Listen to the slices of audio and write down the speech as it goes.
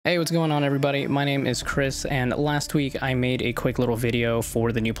Hey, what's going on everybody? My name is Chris, and last week I made a quick little video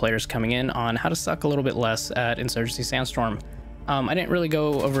for the new players coming in on how to suck a little bit less at Insurgency Sandstorm. I didn't really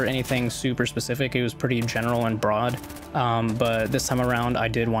go over anything super specific, it was pretty general and broad, but this time around I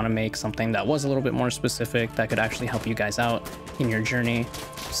did want to make something that was a little bit more specific that could actually help you guys out in your journey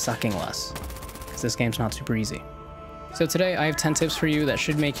sucking less, because this game's not super easy. So today I have 10 tips for you that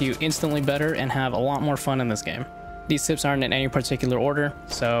should make you instantly better and have a lot more fun in this game. These tips aren't in any particular order,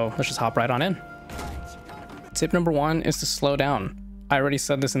 so let's just hop right on in. Tip number 1 is to slow down. I already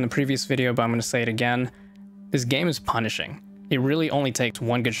said this in the previous video, but I'm going to say it again. This game is punishing. It really only takes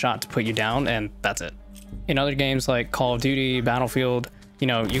one good shot to put you down, and that's it. In other games like Call of Duty, Battlefield,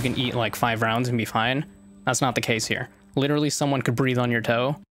 you can eat like 5 rounds and be fine. That's not the case here. Literally, someone could breathe on your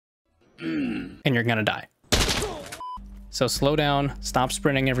toe, and you're gonna die. So slow down, stop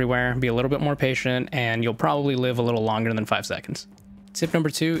sprinting everywhere, be a little bit more patient, and you'll probably live a little longer than 5 seconds. Tip number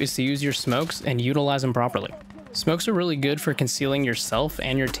 2 is to use your smokes and utilize them properly. Smokes are really good for concealing yourself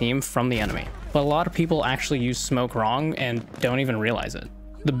and your team from the enemy, but a lot of people actually use smoke wrong and don't even realize it.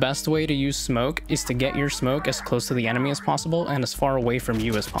 The best way to use smoke is to get your smoke as close to the enemy as possible and as far away from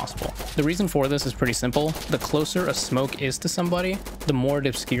you as possible. The reason for this is pretty simple. The closer a smoke is to somebody, the more it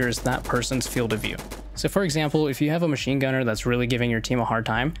obscures that person's field of view. So for example, if you have a machine gunner that's really giving your team a hard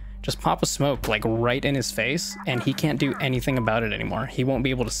time, just pop a smoke like right in his face and he can't do anything about it anymore. He won't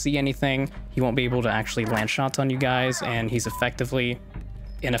be able to see anything, he won't be able to actually land shots on you guys, and he's effectively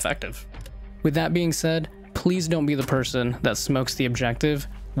ineffective. With that being said, please don't be the person that smokes the objective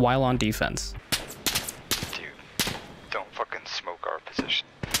while on defense. Dude, don't fucking smoke our position.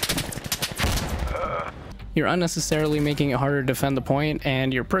 You're unnecessarily making it harder to defend the point,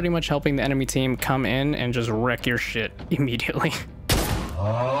 and you're pretty much helping the enemy team come in and just wreck your shit immediately.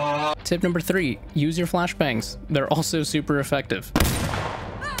 Tip number 3, use your flashbangs. They're also super effective.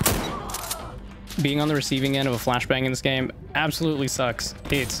 Being on the receiving end of a flashbang in this game absolutely sucks.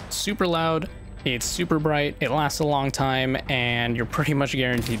 It's super loud, it's super bright, it lasts a long time, and you're pretty much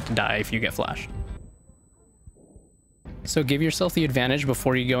guaranteed to die if you get flashed. So give yourself the advantage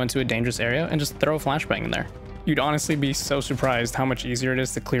before you go into a dangerous area and just throw a flashbang in there. You'd honestly be so surprised how much easier it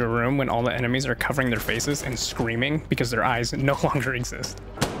is to clear a room when all the enemies are covering their faces and screaming because their eyes no longer exist.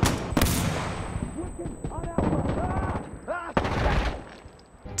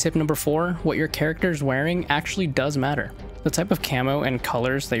 Tip number 4, what your character is wearing actually does matter. The type of camo and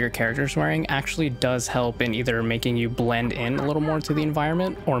colors that your character is wearing actually does help in either making you blend in a little more to the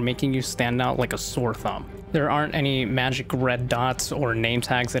environment or making you stand out like a sore thumb. There aren't any magic red dots or name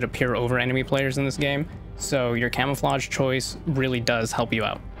tags that appear over enemy players in this game, so your camouflage choice really does help you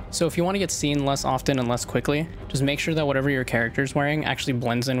out. So if you want to get seen less often and less quickly, just make sure that whatever your character is wearing actually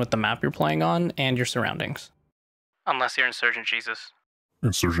blends in with the map you're playing on and your surroundings. Unless you're Insurgent Jesus.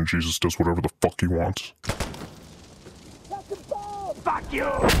 Insurgent Jesus does whatever the fuck he wants. Fuck you!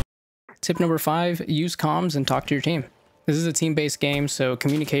 Tip number 5, use comms and talk to your team. This is a team-based game, so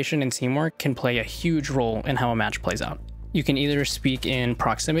communication and teamwork can play a huge role in how a match plays out. You can either speak in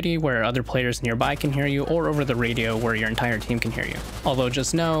proximity where other players nearby can hear you, or over the radio where your entire team can hear you. Although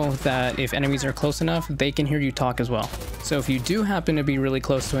just know that if enemies are close enough, they can hear you talk as well. So if you do happen to be really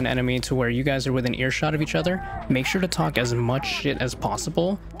close to an enemy to where you guys are within earshot of each other, make sure to talk as much shit as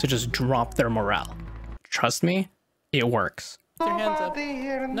possible to just drop their morale. Trust me, it works. Put your hands up.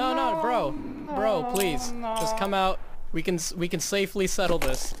 No, bro, please, just come out. We can safely settle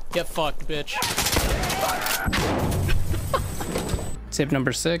this. Get fucked, bitch. Tip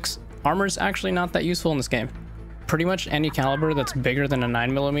number 6, armor is actually not that useful in this game. Pretty much any caliber that's bigger than a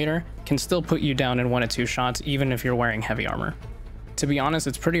 9mm can still put you down in 1 to 2 shots even if you're wearing heavy armor. To be honest,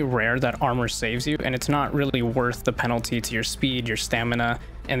 it's pretty rare that armor saves you, and it's not really worth the penalty to your speed, your stamina,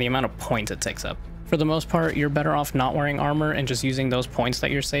 and the amount of points it takes up. For the most part, you're better off not wearing armor and just using those points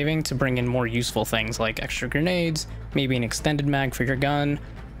that you're saving to bring in more useful things like extra grenades, maybe an extended mag for your gun,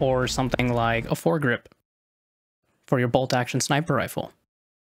 or something like a foregrip for your bolt-action sniper rifle.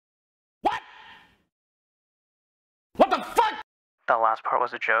 What? What the fuck? That last part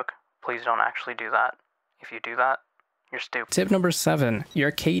was a joke. Please don't actually do that. If you do that, you're stupid. Tip number 7,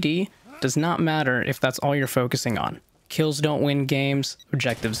 your KD does not matter if that's all you're focusing on. Kills don't win games,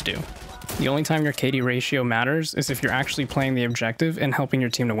 objectives do. The only time your KD ratio matters is if you're actually playing the objective and helping your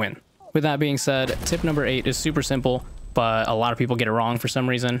team to win. With that being said, tip number 8 is super simple, but a lot of people get it wrong for some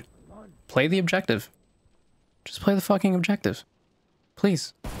reason. Play the objective. Just play the fucking objective.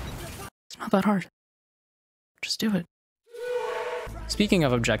 Please. It's not that hard. Just do it. Speaking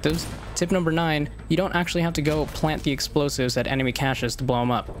of objectives, tip number 9, you don't actually have to go plant the explosives at enemy caches to blow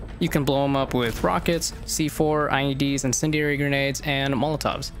them up. You can blow them up with rockets, C4, IEDs, incendiary grenades, and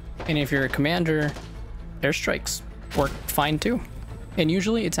Molotovs. And if you're a commander, airstrikes work fine too. And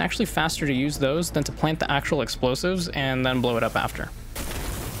usually it's actually faster to use those than to plant the actual explosives and then blow it up after.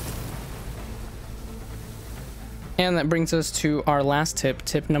 And that brings us to our last tip,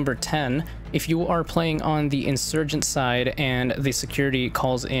 tip number 10. If you are playing on the insurgent side and the security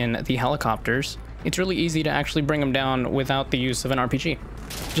calls in the helicopters, it's really easy to actually bring them down without the use of an RPG.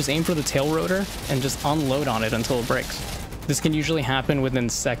 Just aim for the tail rotor and just unload on it until it breaks. This can usually happen within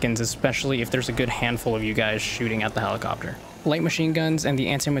seconds, especially if there's a good handful of you guys shooting at the helicopter. Light machine guns and the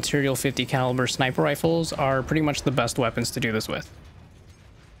anti-material 50 caliber sniper rifles are pretty much the best weapons to do this with.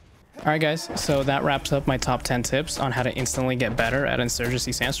 Alright guys, so that wraps up my top 10 tips on how to instantly get better at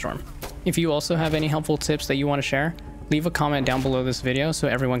Insurgency Sandstorm. If you also have any helpful tips that you want to share, leave a comment down below this video so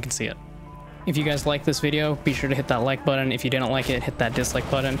everyone can see it. If you guys like this video, be sure to hit that like button. If you didn't like it, hit that dislike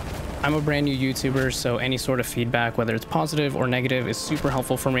button. I'm a brand new YouTuber, so any sort of feedback, whether it's positive or negative, is super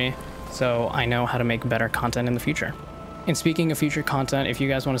helpful for me, so I know how to make better content in the future. And speaking of future content, if you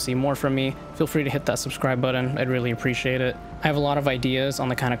guys want to see more from me, feel free to hit that subscribe button. I'd really appreciate it. I have a lot of ideas on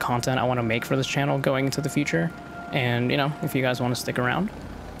the kind of content I want to make for this channel going into the future. And, you know, if you guys want to stick around,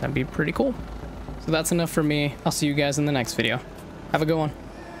 that'd be pretty cool. So that's enough for me. I'll see you guys in the next video. Have a good one.